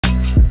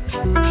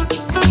Hey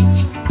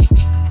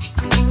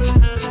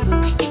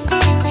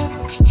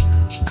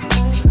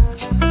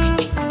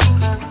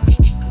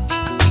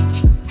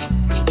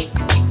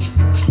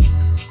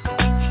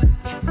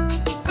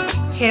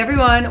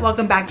everyone,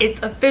 welcome back.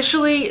 It's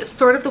officially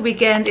sort of the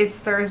weekend. It's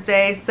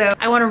Thursday, so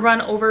I want to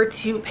run over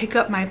to pick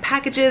up my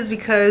packages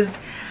because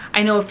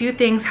I know a few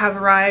things have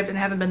arrived and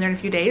haven't been there in a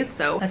few days,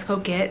 so let's go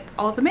get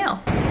all of the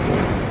mail.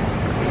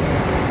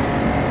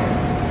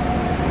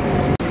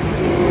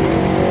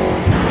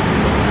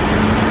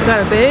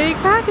 Got a big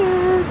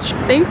package.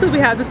 Thankfully we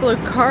have this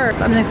little cart.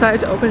 I'm excited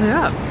to open it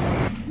up.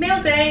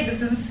 Mail day.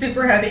 This is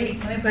super heavy.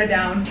 Let me put it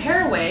down.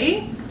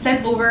 Caraway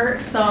sent over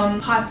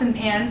some pots and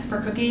pans for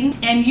cooking,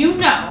 and you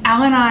know,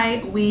 Al and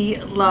I, we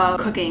love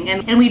cooking,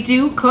 and we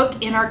do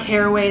cook in our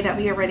Caraway that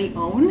we already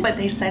own, but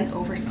they sent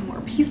over some more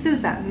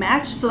pieces that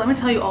match. So let me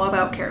tell you all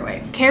about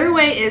Caraway.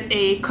 Caraway is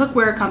a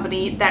cookware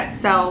company that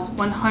sells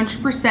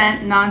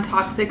 100%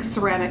 non-toxic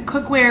ceramic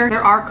cookware.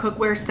 There are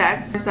cookware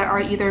sets that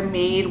are either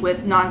made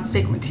with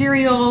non-stick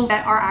materials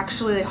that are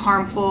actually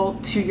harmful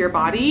to your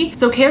body.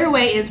 So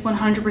Caraway is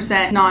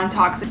 100%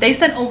 non-toxic. They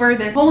sent over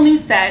this whole new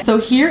set. So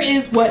here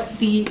is what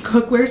the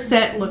cookware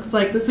set looks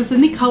like. This is in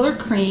the color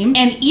cream,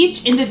 and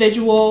each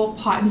individual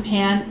pot and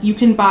pan you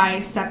can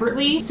buy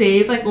separately.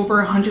 Save like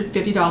over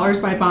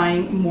 $150 by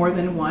buying more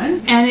than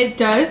one. And it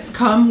does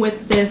come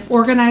with this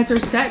organizer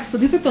set. So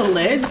these are the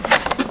lids,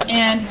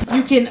 and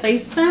you can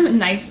place them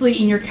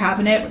nicely in your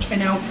cabinet, which I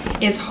know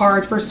is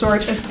hard for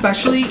storage,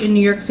 especially in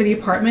New York City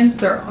apartments.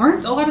 There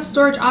aren't a lot of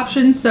storage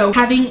options, so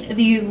having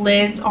the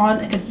lids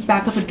on the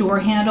back of a door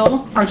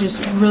handle are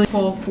just really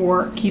cool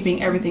for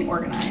keeping everything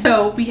organized.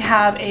 So we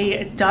have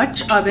a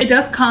Dutch oven. It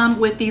does come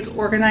with these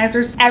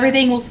organizers.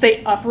 Everything will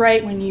stay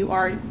upright when you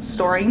are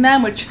storing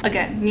them, which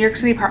again, New York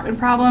City apartment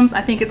problems,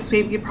 I think it's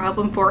maybe a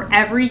problem for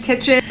every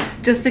kitchen,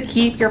 just to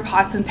keep your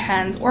pots and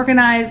pans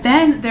organized.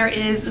 Then there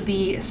is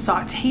the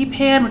saute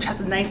pan, which has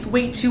a nice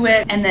weight to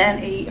it, and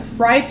then a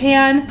fry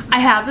pan. I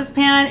have this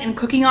pan, and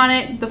cooking on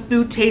it, the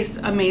food tastes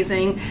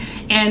amazing,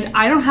 and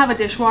I don't have a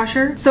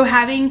dishwasher, so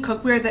having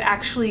cookware that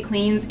actually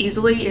cleans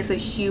easily is a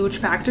huge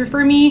factor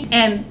for me,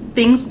 and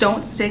things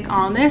don't stick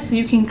on this, so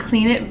you can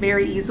clean it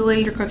very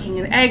easily. If you're cooking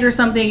an egg or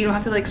something, you don't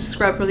have to like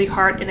scrub really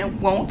hard, and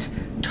it won't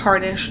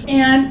tarnish.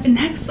 And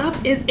next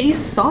up is a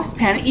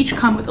saucepan. Each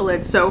come with a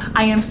lid, so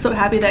I am so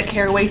happy that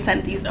Caraway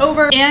sent these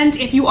over. And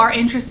if you are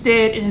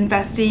interested in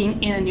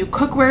investing in a new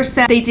cookware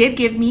set, they did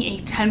give me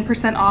a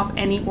 10% off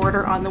any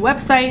order on the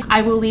website.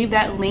 I will leave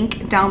that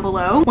link down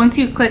below. Once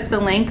you click the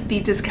link,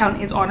 the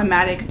discount is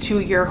automatic to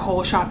your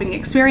whole shopping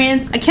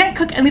experience. I can't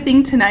cook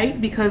anything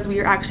tonight because we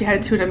are actually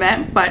headed to an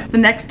event, but the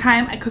next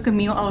time I cook a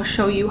meal, I'll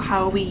show you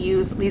how we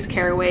use these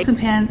Caraway and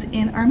pans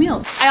in our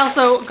meals. I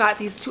also got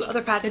these two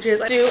other packages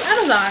through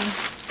Amazon,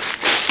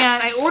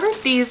 and I ordered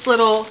these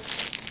little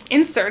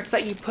inserts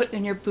that you put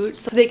in your boots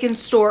so they can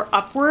store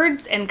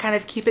upwards and kind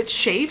of keep it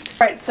shaped.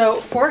 All right, so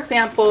for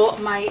example,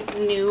 my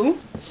new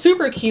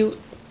super cute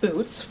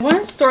boots, I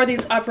want to store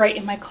these upright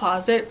in my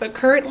closet, but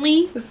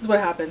currently this is what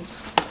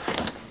happens.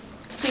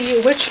 Let's see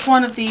which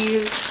one of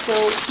these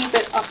will keep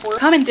it upward.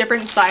 Come in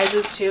different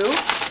sizes too.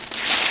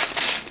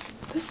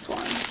 This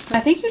one.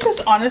 I think you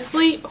just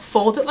honestly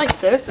fold it like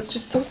this. It's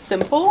just so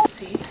simple. Let's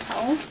see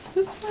how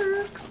this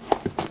works.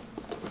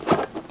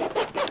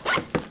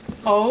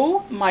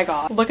 Oh my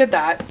god, look at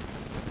that.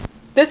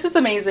 This is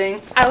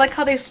amazing. I like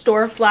how they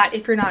store flat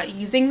if you're not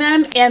using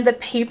them, and the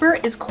paper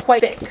is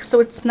quite thick, so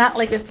it's not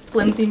like a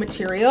flimsy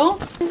material.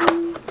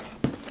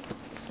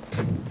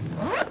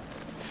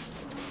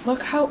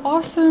 Look how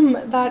awesome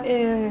that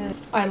is.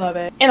 I love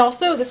it. And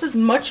also, this is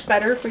much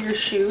better for your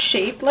shoe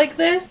shaped like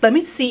this. Let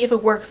me see if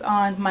it works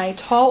on my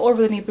tall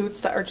over-the-knee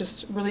boots that are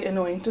just really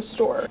annoying to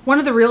store. One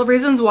of the real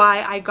reasons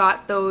why I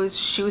got those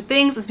shoe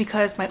things is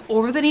because my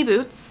over-the-knee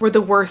boots were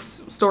the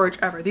worst storage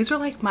ever. These are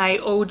like my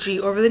OG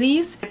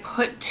over-the-knees. I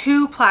put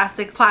two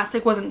plastics.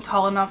 Plastic wasn't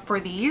tall enough for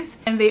these,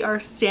 and they are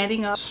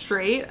standing up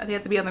straight. They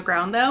have to be on the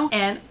ground though,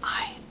 and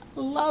I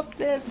love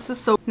this. This is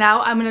so.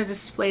 Now I'm going to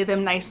display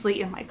them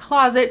nicely in my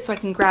closet so I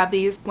can grab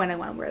these when I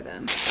want to wear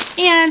them.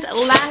 And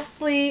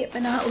lastly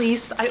but not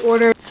least, I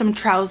ordered some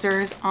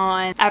trousers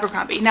on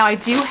Abercrombie. Now I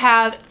do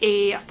have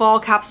a fall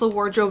capsule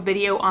wardrobe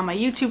video on my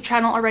YouTube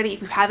channel already.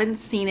 If you haven't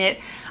seen it,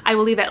 I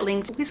will leave that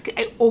linked.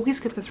 I always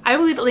get this. I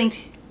will leave it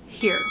linked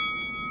here.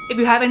 If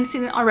you haven't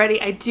seen it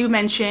already, I do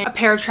mention a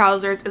pair of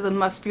trousers is a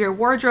must for your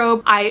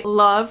wardrobe. I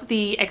love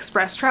the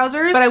Express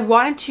trousers, but I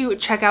wanted to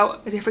check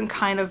out a different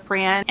kind of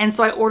brand, and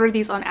so I ordered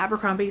these on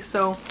Abercrombie,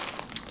 so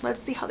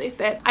let's see how they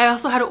fit. I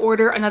also had to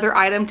order another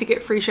item to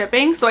get free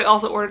shipping, so I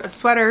also ordered a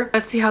sweater.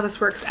 Let's see how this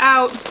works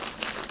out.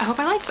 I hope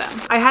I like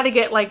them. I had to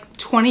get like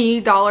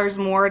 $20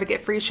 more to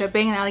get free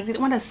shipping, and I didn't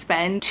want to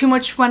spend too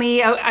much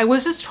money. I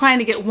was just trying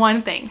to get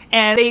one thing,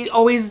 and they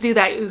always do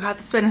that. You have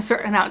to spend a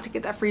certain amount to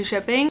get that free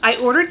shipping. I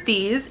ordered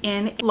these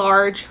in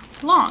large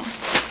long.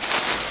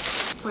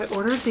 So I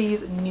ordered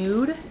these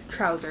nude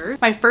trousers.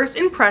 My first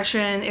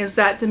impression is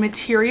that the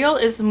material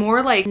is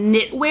more like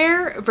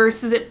knitwear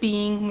versus it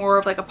being more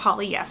of like a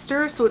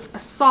polyester. So it's a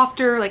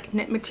softer like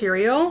knit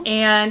material.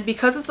 And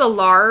because it's a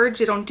large,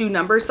 they don't do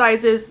number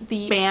sizes,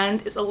 the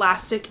band is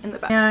elastic in the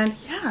back. And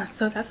yeah,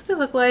 so that's what they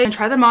look like. And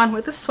try them on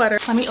with the sweater.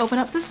 Let me open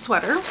up the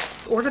sweater.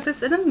 Ordered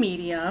this in a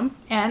medium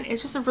and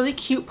it's just a really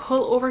cute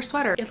pullover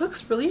sweater. It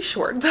looks really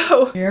short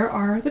though. Here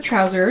are the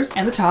trousers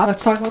and the top.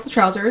 Let's talk about the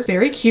trousers.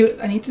 Very cute.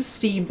 I need to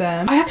steam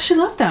them. I actually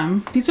love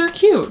them. These are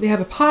cute. They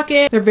have a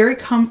pocket. They're very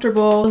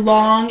comfortable. The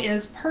long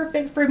is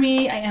perfect for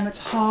me. I am a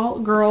tall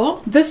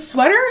girl. This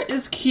sweater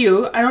is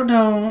cute. I don't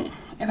know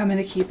if I'm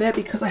gonna keep it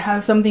because I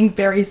have something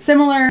very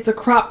similar. It's a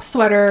crop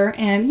sweater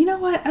and you know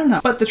what? I don't know.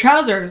 But the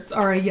trousers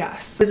are a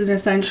yes. This is an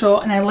essential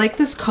and I like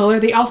this color.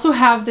 They also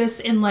have this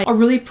in like a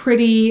really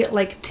pretty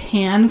like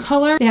tan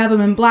color. They have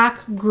them in black,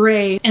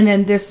 gray, and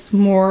then this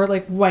more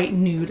like white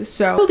nude.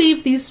 So I'll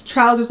leave these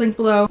trousers linked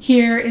below.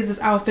 Here is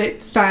this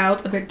outfit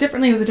styled a bit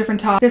differently with a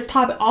different top. This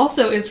top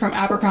also is from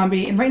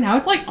Abercrombie and right now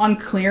it's like on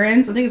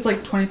clearance. I think it's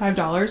like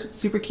 $25. It's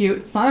super cute.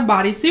 It's not a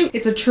bodysuit.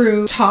 It's a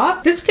true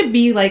top. This could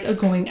be like a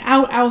going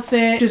out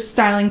outfit. Just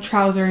styling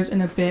trousers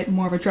in a bit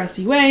more of a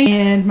dressy way.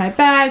 And my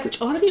bag,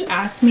 which a lot of you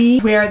asked me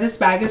where this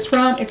bag is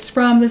from. It's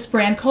from this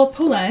brand called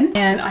Polen.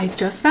 And I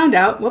just found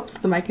out, whoops,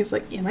 the mic is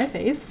like in my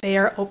face. They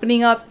are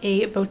opening up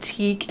a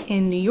boutique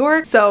in New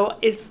York. So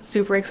it's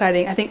super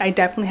exciting. I think I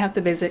definitely have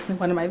to visit in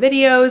one of my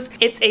videos.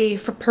 It's a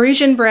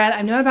Parisian brand.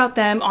 I've known about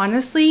them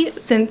honestly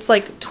since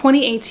like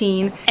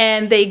 2018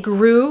 and they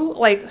grew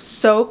like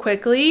so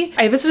quickly.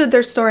 I visited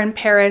their store in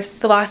Paris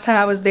the last time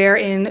I was there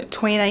in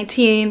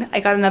 2019. I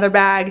got another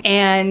bag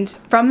and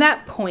from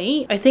that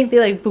point, I think they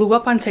like blew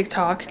up on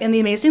TikTok. And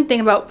the amazing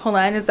thing about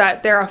Polen is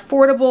that they're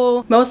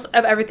affordable. Most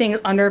of everything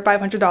is under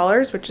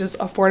 $500, which is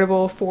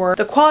affordable for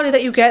the quality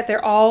that you get.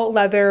 They're all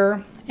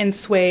leather and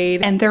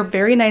suede and they're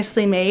very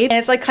nicely made. And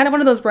it's like kind of one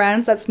of those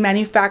brands that's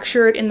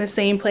manufactured in the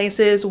same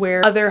places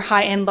where other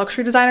high-end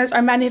luxury designers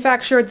are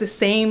manufactured. The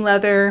same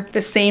leather,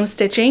 the same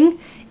stitching.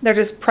 They're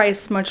just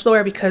priced much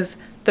lower because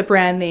the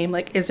brand name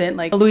like isn't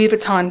like Louis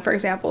Vuitton, for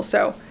example.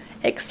 So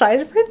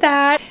excited for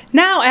that.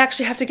 Now I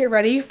actually have to get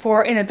ready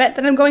for an event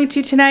that I'm going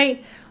to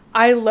tonight.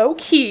 I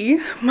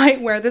low-key might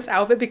wear this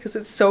outfit because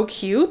it's so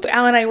cute.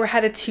 Al and I were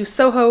headed to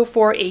Soho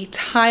for a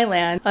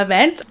Thailand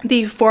event.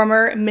 The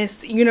former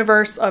Miss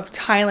Universe of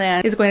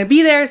Thailand is going to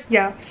be there.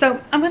 Yeah,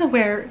 so I'm gonna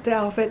wear the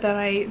outfit that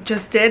I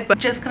just did, but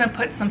just gonna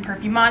put some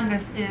perfume on.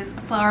 This is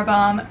Flower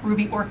Bomb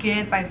Ruby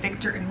Orchid by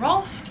Victor and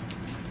Rolf.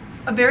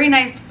 A very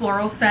nice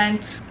floral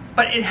scent,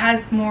 but it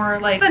has more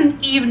like, it's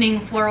an evening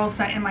floral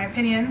scent in my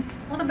opinion.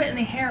 A little bit in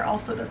the hair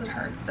also doesn't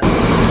hurt, so.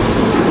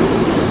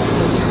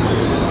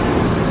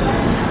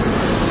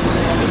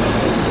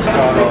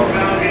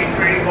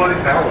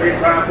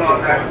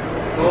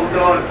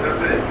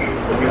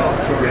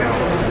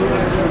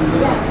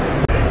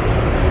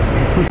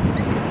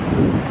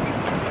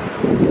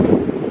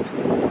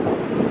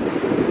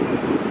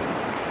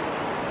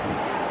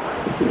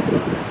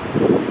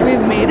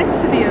 We've made it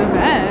to the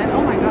event.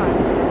 Oh my god.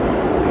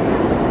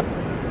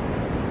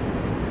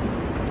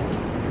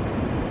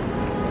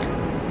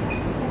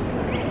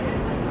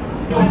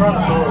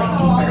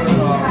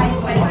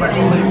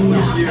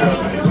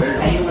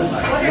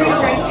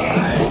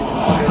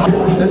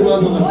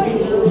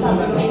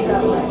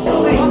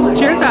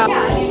 Cheers out.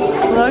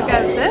 Look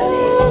at this.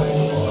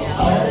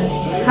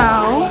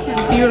 How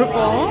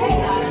beautiful.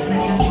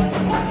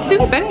 I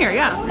think we've been here,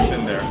 yeah. We've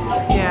been there.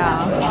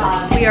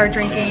 Yeah. We are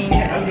drinking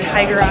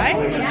Tiger Eyes,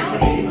 which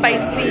is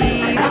spicy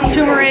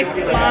turmeric,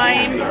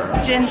 lime,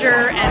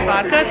 ginger, and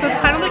vodka. So it's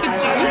kind of like a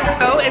juice.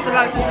 So it's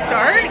about to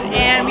start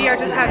and we are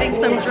just having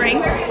some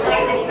drinks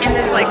in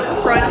this like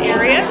front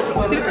area.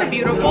 It's super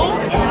beautiful.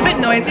 It's a bit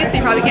noisy so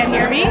you probably can't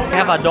hear me. We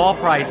have a door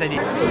prize,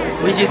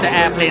 which is the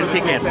airplane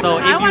ticket. So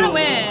if I want to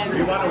win.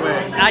 You want to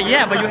win?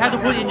 Yeah, but you have to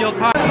put in your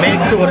car. Make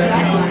sure that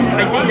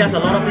I think there's a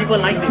lot of people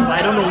like this.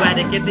 I don't know where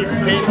they get this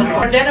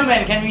paper.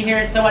 Gentlemen, can we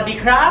hear Sawadee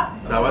Krab?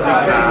 Sawadee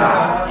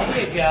Krab.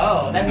 There you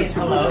go. That means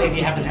hello if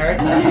you haven't heard.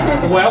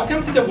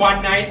 Welcome to the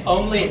one night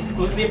only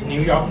exclusive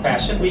New York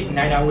Fashion Week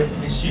Night Out with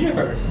Miss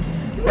Universe.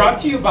 Brought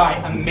to you by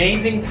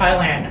Amazing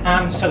Thailand.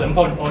 I'm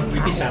Chalampon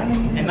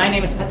Witishan. And my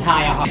name is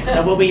Pattaya.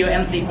 So we'll be your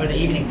MC for the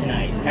evening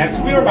tonight. As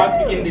we're about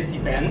to begin this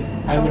event,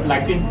 I would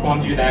like to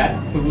inform you that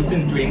foods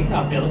and drinks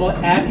are available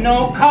at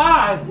no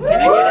cost. Can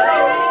I get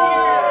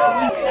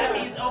it in here? That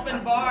means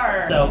open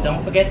bar. So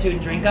don't forget to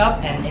drink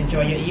up and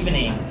enjoy your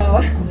evening.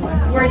 Oh,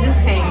 we're just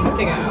paying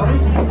to go.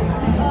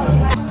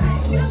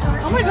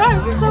 Oh my god,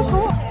 this is so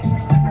cool.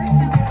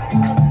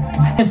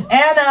 It's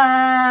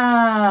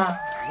Anna!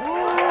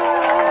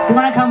 You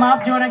wanna come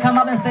up? Do you wanna come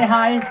up and say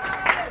hi?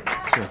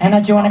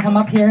 Anna, do you wanna come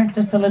up here?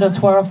 Just a little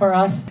twirl for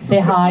us. Say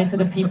hi to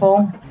the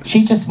people.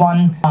 She just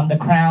won the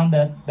crown,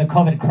 the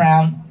COVID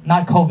crown.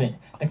 Not COVID,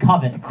 the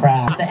COVID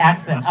crown. It's the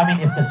accent, I mean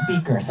it's the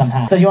speaker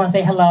somehow. So you wanna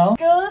say hello?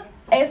 Good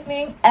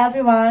evening,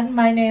 everyone.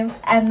 My name is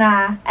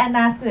Anna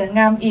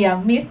Seungam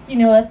Iem, Miss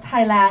Universe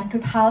Thailand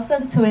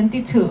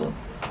 2022.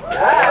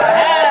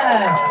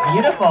 Yes,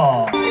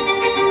 beautiful.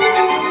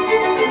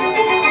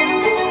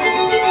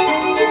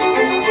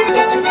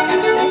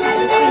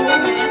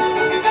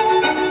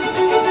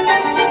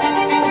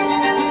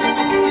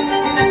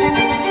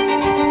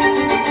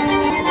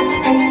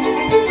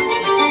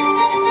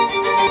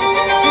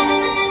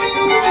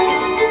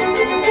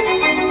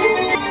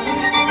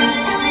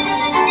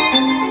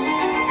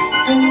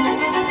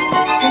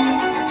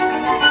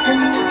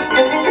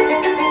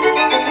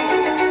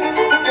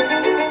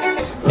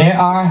 There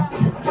are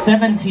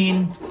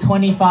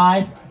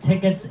 1725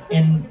 tickets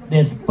in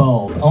this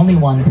bowl. Only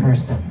one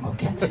person will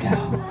get to go.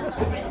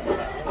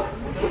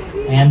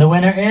 And the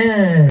winner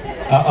is...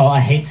 Uh-oh,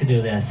 I hate to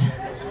do this.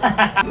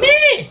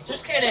 Me!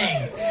 Just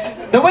kidding.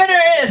 The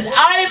winner is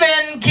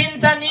Ivan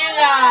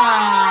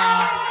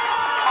Quintanilla!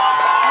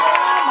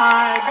 Oh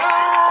my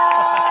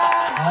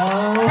God!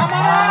 Oh Come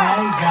my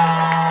on.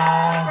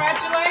 God.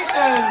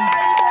 Congratulations!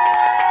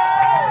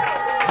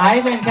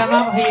 Ivan, come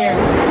up here.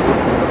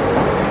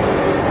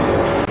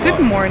 Good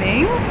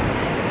morning.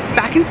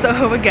 Back in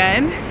Soho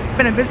again.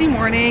 Been a busy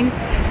morning.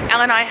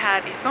 Elle and I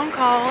had a phone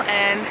call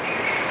and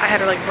I had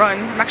to like run.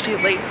 I'm actually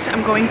late.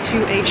 I'm going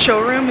to a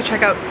showroom to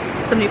check out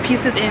some new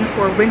pieces in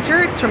for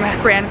winter. It's from a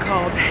brand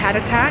called Hat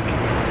Attack.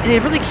 And they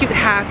have really cute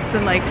hats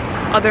and like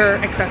other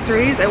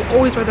accessories. I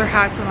always wear their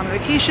hats when I'm on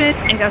vacation.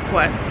 And guess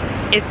what?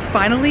 It's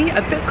finally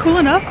a bit cool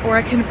enough where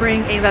I can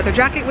bring a leather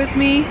jacket with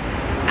me.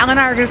 Elle and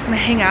I are just gonna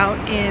hang out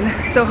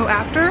in Soho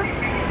after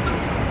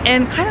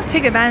and kind of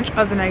take advantage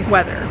of the nice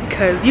weather,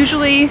 because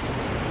usually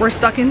we're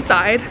stuck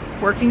inside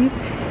working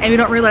and we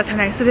don't realize how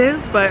nice it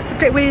is, but it's a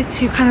great way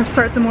to kind of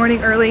start the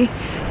morning early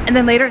and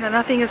then later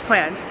nothing is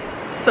planned.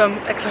 So I'm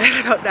excited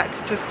about that,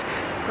 to just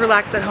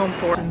relax at home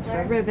for.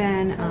 For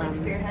ribbon,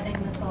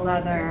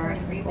 leather,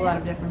 a lot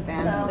of different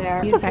bands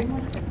there. It's okay.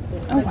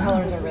 The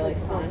colors are really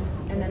fun.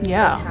 And then these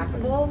Yeah. are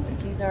packable.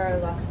 These are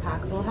Luxe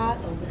packable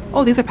hats.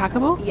 Oh, these are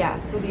packable?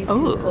 Yeah, so these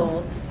Oh. can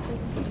fold.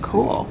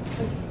 Cool.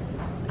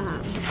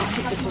 I'll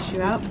take the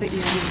tissue out, but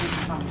You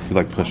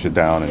like push it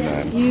down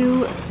and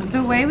then...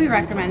 the way we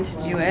recommend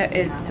to do it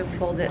is to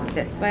fold it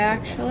this way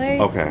actually.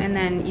 Okay. And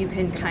then you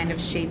can kind of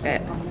shape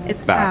it.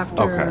 It's Back.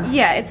 After. Okay.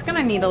 Yeah, it's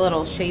gonna need a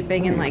little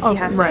shaping and like Oh, you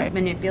have to right.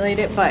 manipulate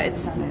it, but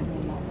it's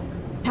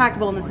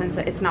packable in the sense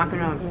that it's not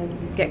gonna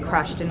get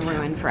crushed and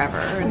ruined forever.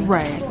 Or anything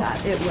Right. like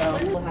that. It will.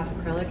 We'll have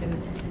acrylic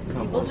and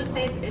people just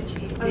say it's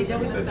itchy. They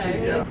don't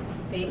say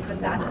fake, but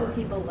that's what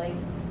people like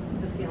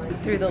the feeling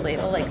through the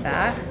ladle like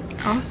that.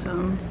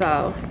 Awesome.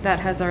 So that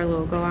has our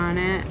logo on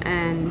it,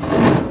 and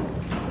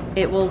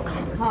it will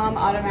come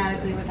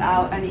automatically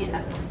without any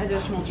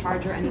additional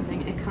charge or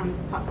anything. It comes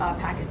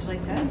packaged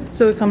like this.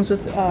 So it comes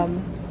with a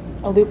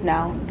loop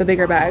now, the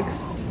bigger bags.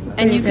 So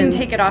And you can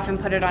take it off and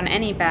put it on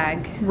any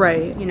bag.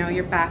 Right. You know,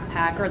 your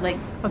backpack or like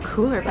A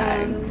cooler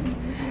bag.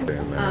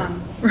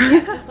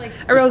 just like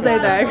A rosé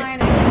bottom bag. line.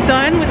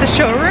 Done with the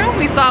showroom.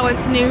 We saw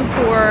what's new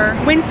for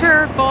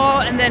winter, fall,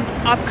 and then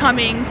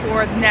upcoming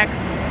for the next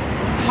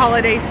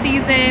holiday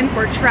season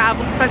for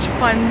travel. Such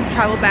fun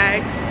travel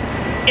bags.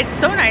 It's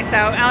so nice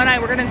out. Al and I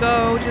were gonna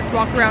go just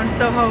walk around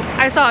Soho.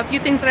 I saw a few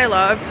things that I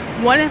loved.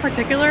 One in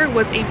particular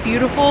was a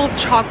beautiful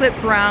chocolate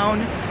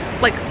brown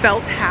like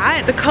felt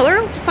hat. The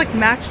color just like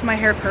matched my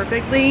hair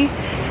perfectly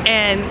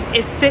and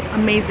it fit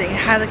amazing. It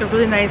had like a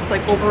really nice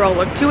like overall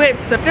look to it.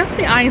 So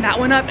definitely eyeing that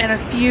one up, and a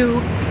few,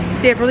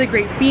 they have really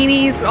great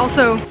beanies, but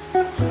also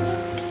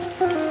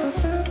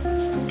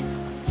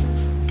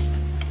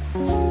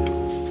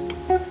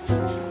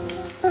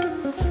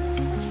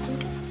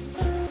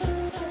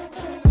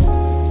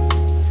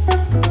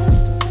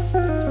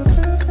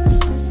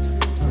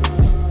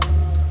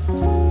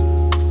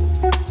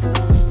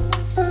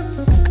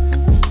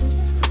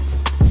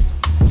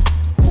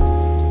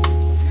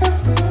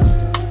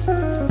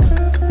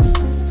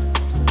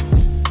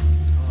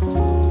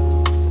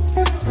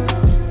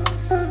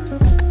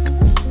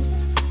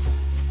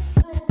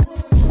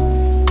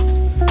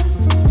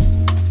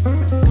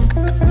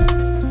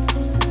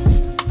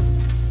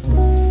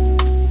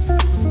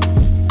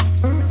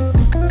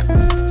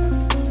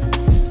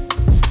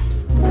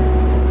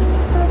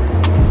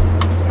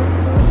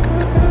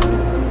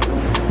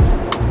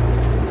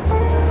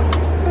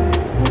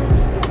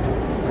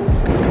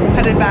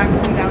headed back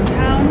from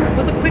downtown. It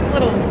was a quick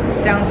little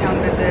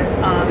downtown visit.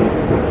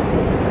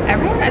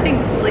 Everyone I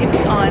think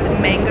sleeps on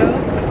Mango,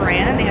 the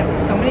brand. They have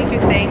so many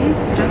cute things,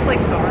 just like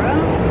Zara.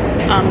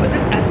 But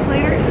this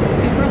escalator is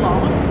super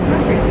long. It's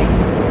not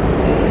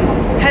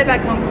crazy. Headed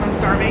back home because I'm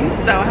starving.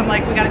 So I'm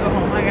like, we gotta go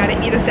home. I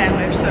gotta eat a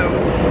sandwich. So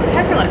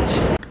time for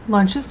lunch.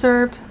 Lunch is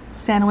served.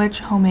 Sandwich,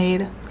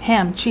 homemade,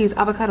 ham, cheese,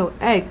 avocado,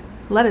 egg,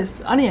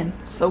 lettuce, onion.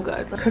 So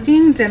good. We're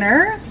cooking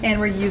dinner and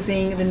we're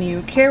using the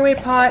new caraway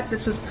pot.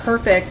 This was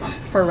perfect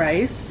for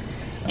rice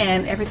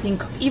and everything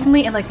cooked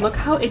evenly, and like look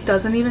how it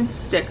doesn't even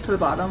stick to the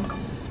bottom.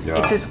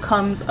 It just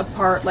comes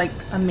apart like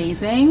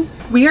amazing.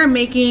 We are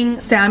making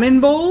salmon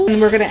bowls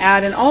and we're gonna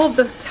add in all of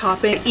the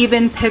toppings.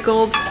 Even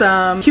pickled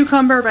some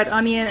cucumber, red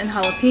onion, and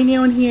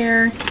jalapeno in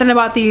here. Then I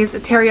bought these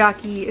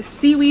teriyaki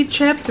seaweed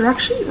chips. They're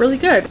actually really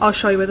good. I'll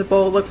show you what the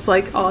bowl looks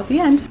like all at the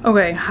end.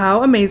 Okay,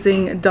 how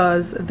amazing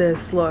does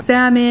this look?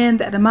 Salmon,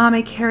 the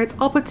edamame, carrots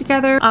all put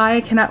together.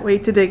 I cannot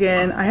wait to dig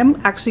in. I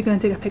am actually gonna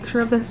take a picture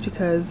of this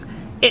because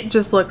it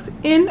just looks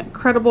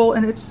incredible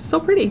and it's so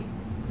pretty.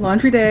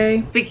 Laundry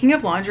day. Speaking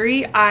of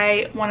laundry,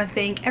 I want to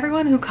thank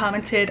everyone who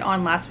commented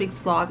on last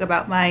week's vlog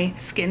about my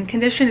skin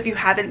condition. If you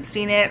haven't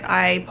seen it,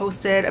 I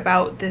posted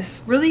about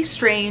this really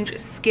strange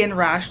skin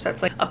rash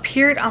that's like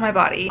appeared on my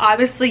body.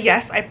 Obviously,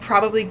 yes, I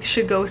probably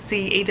should go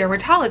see a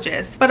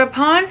dermatologist, but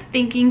upon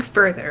thinking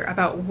further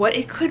about what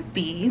it could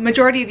be,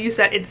 majority of you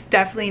said it's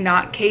definitely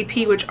not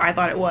KP, which I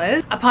thought it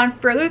was. Upon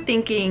further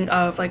thinking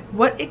of like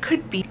what it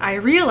could be, I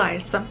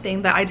realized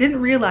something that I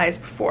didn't realize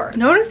before.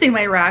 Noticing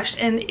my rash,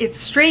 and it's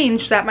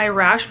strange that my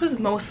rash was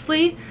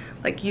mostly,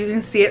 like you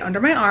can see it under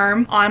my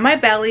arm, on my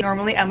belly.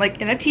 Normally I'm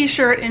like in a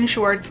t-shirt and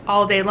shorts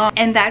all day long,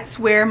 and that's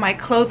where my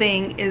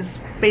clothing is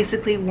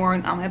basically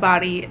worn on my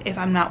body if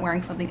I'm not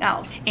wearing something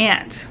else.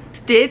 And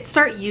did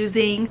start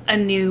using a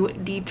new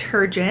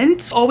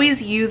detergent.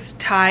 Always used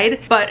Tide,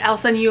 but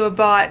Elsa and you have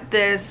bought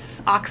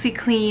this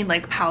OxyClean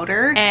like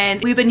powder,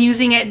 and we've been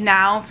using it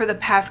now for the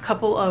past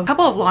couple of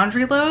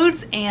laundry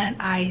loads, and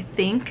I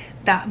think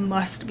that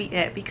must be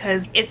it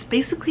because it's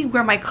basically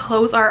where my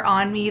clothes are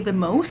on me the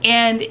most,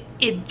 and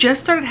it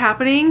just started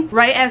happening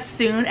right as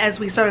soon as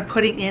we started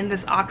putting in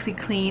this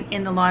OxyClean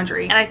in the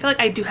laundry. And I feel like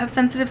I do have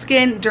sensitive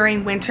skin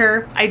during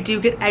winter. I do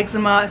get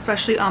eczema,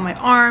 especially on my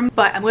arm,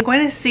 but I'm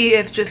going to see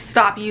if just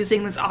stop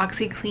using this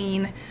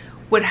OxyClean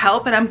would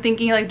help. And I'm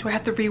thinking, like, do I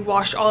have to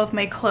rewash all of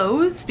my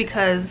clothes?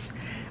 Because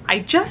I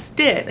just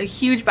did a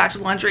huge batch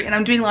of laundry, and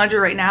I'm doing laundry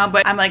right now,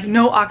 but I'm like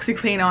no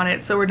OxyClean on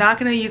it, so we're not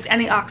going to use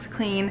any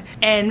OxyClean.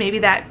 And maybe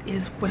that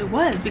is what it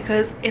was,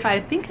 because if I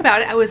think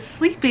about it, I was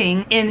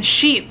sleeping in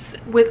sheets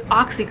with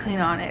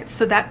OxyClean on it,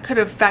 so that could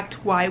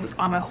affect why it was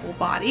on my whole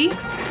body.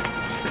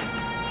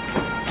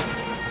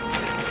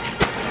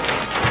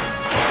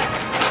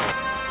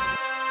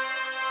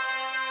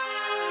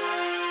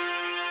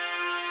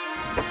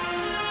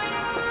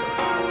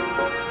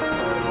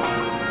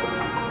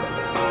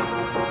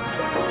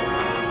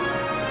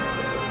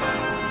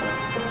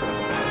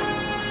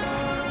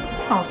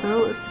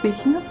 Also,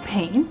 speaking of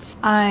paint,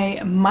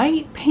 I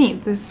might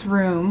paint this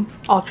room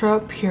ultra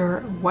pure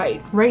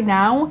white. Right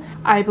now,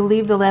 I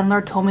believe the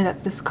landlord told me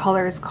that this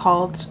color is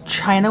called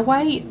China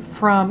White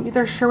from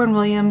either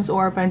Sherwin-Williams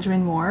or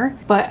Benjamin Moore.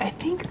 But I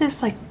think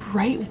this like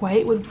bright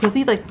white would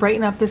really like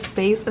brighten up this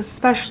space,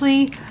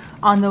 especially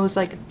on those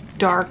like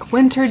dark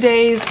winter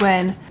days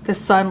when the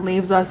sun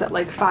leaves us at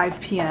like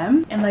 5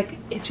 p.m. and like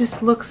it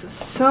just looks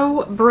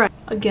so bright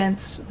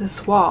against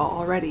this wall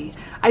already.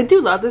 I do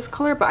love this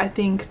color, but I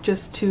think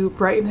just to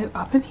brighten it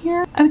up in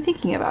here, I'm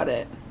thinking about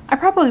it. I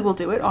probably will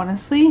do it,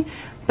 honestly,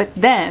 but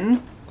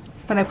then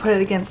when I put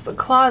it against the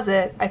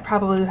closet, I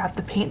probably would have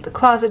to paint the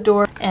closet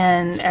door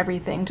and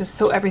everything, just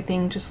so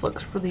everything just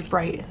looks really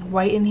bright and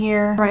white in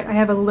here. Right, I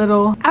have a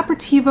little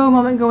aperitivo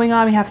moment going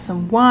on. We have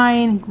some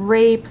wine,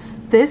 grapes.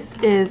 This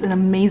is an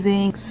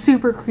amazing,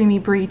 super creamy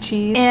brie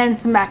cheese, and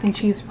some mac and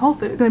cheese from Whole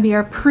Foods. It's gonna be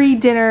our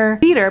pre-dinner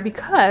theater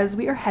because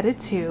we are headed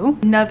to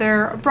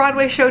another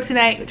Broadway show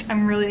tonight, which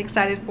I'm really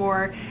excited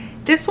for.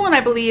 This one I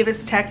believe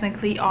is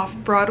technically off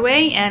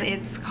Broadway, and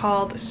it's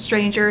called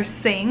Stranger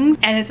Sings,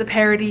 and it's a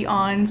parody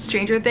on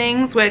Stranger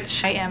Things,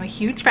 which I am a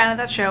huge fan of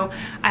that show.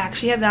 I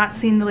actually have not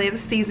seen the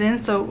latest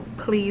season, so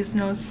please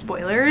no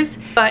spoilers,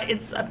 but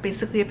it's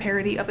basically a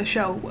parody of the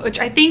show, which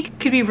I think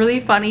could be really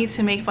funny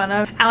to make fun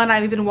of. Al and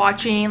I have been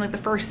watching like the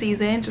first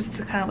season just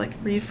to kind of like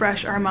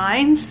refresh our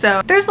minds,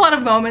 so there's a lot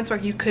of moments where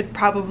you could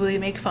probably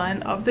make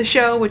fun of the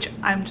show, which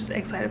I'm just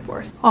excited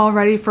for. All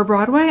ready for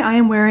Broadway. I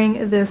am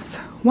wearing this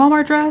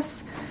Walmart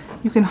dress.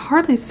 You can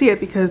hardly see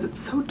it because it's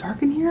so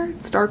dark in here.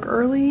 It's dark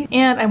early.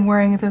 And I'm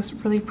wearing this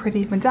really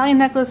pretty medallion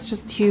necklace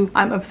just to,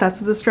 I'm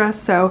obsessed with this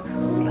dress. So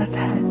let's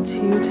head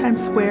to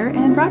Times Square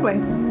and Broadway.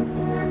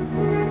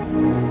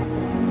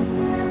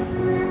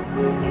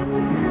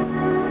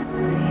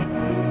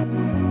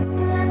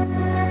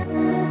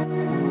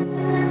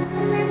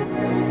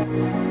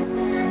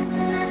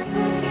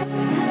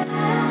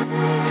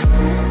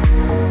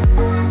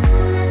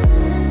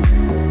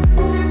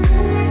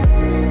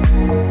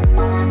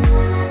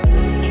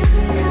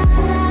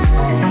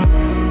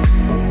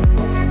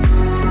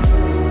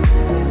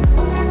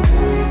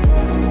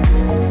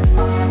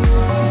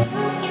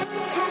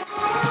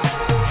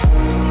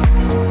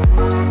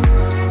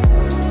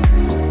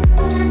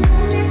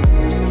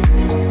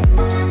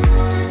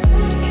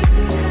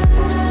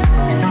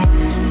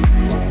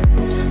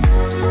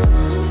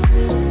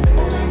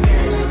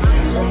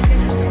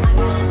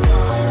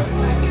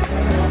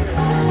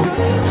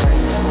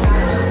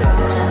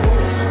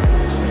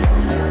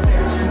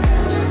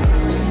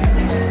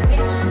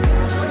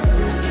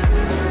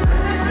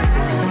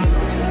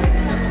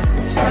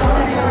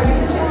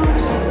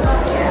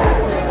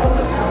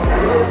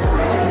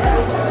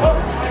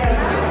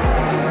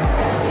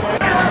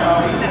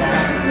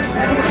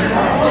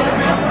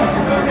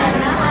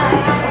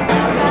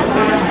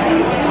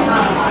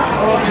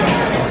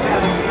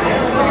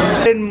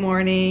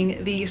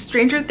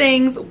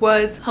 Things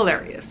was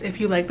hilarious. If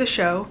you like the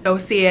show, go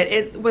see it.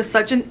 It was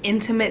such an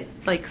intimate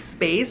like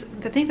space.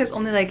 I think there's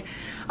only like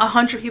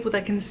 100 people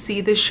that can see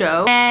the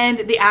show, and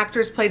the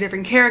actors play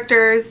different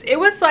characters. It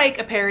was like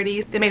a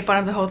parody. They made fun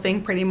of the whole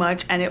thing pretty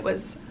much, and it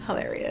was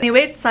hilarious.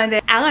 Anyway, it's Sunday.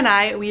 Al and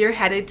I, we are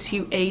headed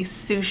to a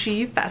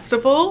sushi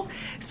festival.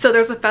 So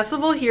there's a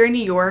festival here in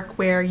New York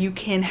where you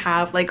can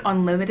have like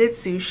unlimited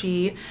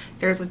sushi.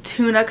 There's a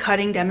tuna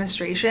cutting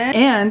demonstration,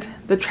 and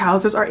the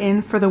trousers are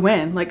in for the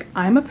win. Like,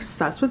 I'm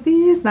obsessed with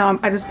these. Now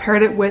I just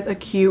paired it with a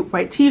cute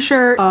white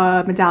t-shirt,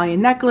 a medallion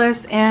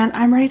necklace, and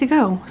I'm ready to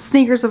go.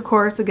 Sneakers, of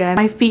course, again.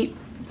 My feet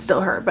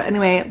still hurt, but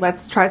anyway,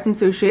 let's try some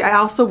sushi. I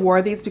also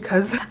wore these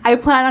because I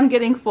plan on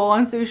getting full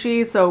on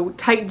sushi, so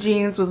tight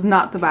jeans was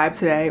not the vibe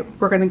today.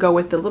 We're gonna go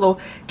with the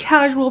little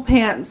casual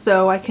pants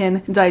so I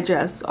can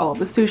digest all of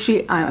the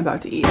sushi I'm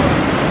about to eat. I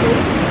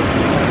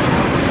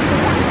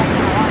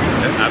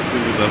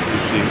absolutely love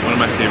sushi. One of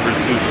my favorite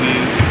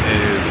sushis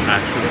is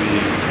actually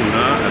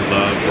tuna. I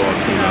love raw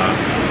tuna.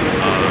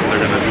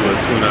 They're gonna do a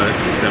tuna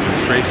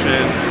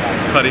demonstration,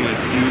 cutting a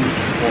huge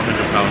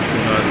 400-pound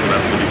tuna, so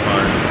that's gonna be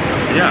fun.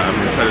 Yeah, I'm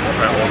excited to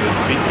try all this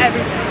seafood.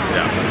 Everything.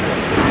 Yeah.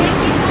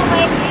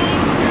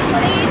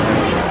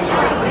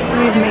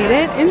 We've made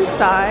it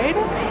inside.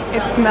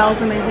 It smells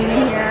amazing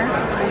in here.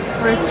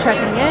 We're just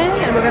checking in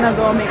and we're gonna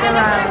go make a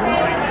round.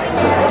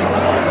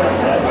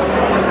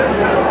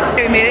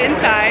 Okay, we made it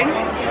inside.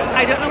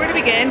 I don't know where to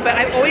begin, but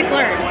I've always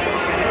learned.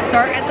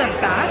 Start at the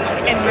back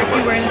and rip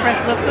you were in the front.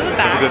 So let's go to the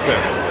back. Good tip.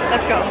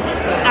 Let's go.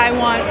 I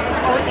want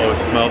all. Oh, it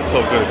smells so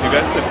good. If you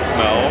guys could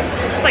smell.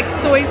 It's like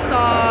soy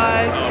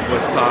sauce.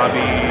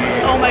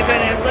 Wasabi. Oh my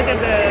goodness, look at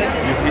this.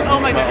 Oh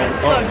my goodness,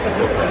 look.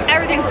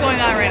 Everything's going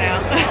on right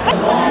now.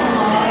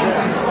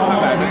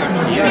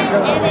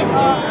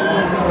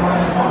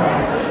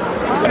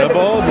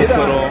 Edible, this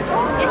little.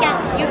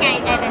 You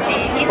can edit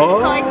it. It's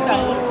soy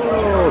seed.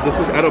 Oh, this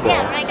is edible.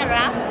 Yeah, like a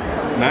wrap.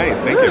 Nice,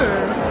 thank you.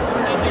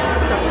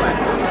 So good.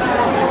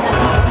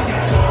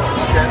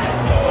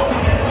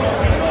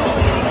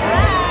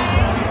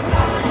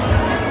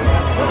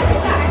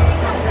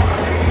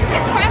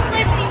 It's crab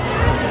flip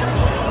seafood.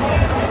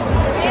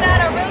 Made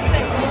out of real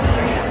fish.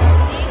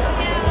 Thank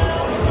you.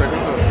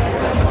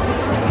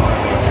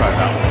 Try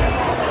that one.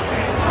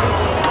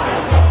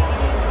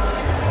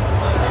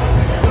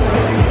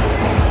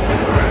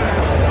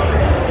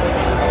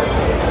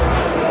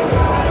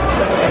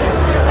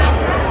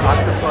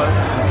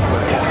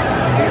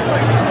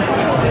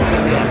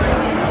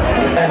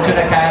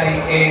 Tuna curry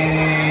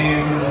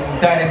in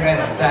 30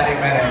 minutes. 30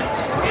 minutes.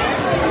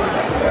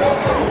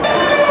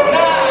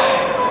 9,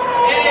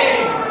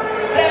 8,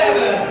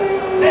 7,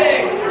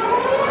 6,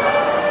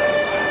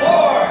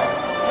 4,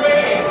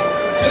 3,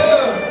 2,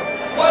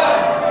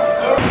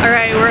 1. All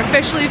right, we're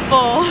officially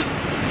full.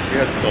 We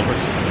had so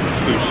much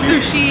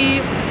sushi. Sushi,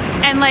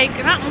 and like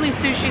not only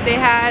sushi, they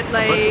had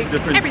like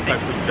different everything.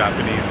 types of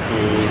Japanese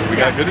food. We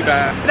got good and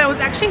bad. That was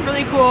actually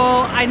really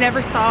cool. I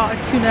never saw a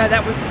tuna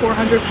that was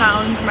 400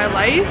 pounds in my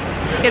life.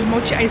 We had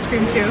mochi ice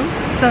cream too.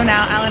 So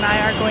now Al and I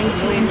are going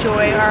to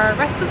enjoy our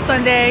rest of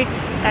Sunday.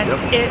 That's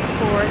it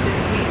for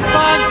this week's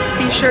vlog.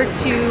 Be sure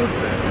to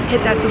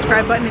hit that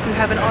subscribe button if you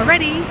haven't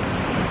already.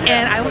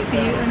 And I will see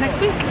you in the next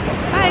week.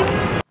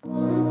 Bye.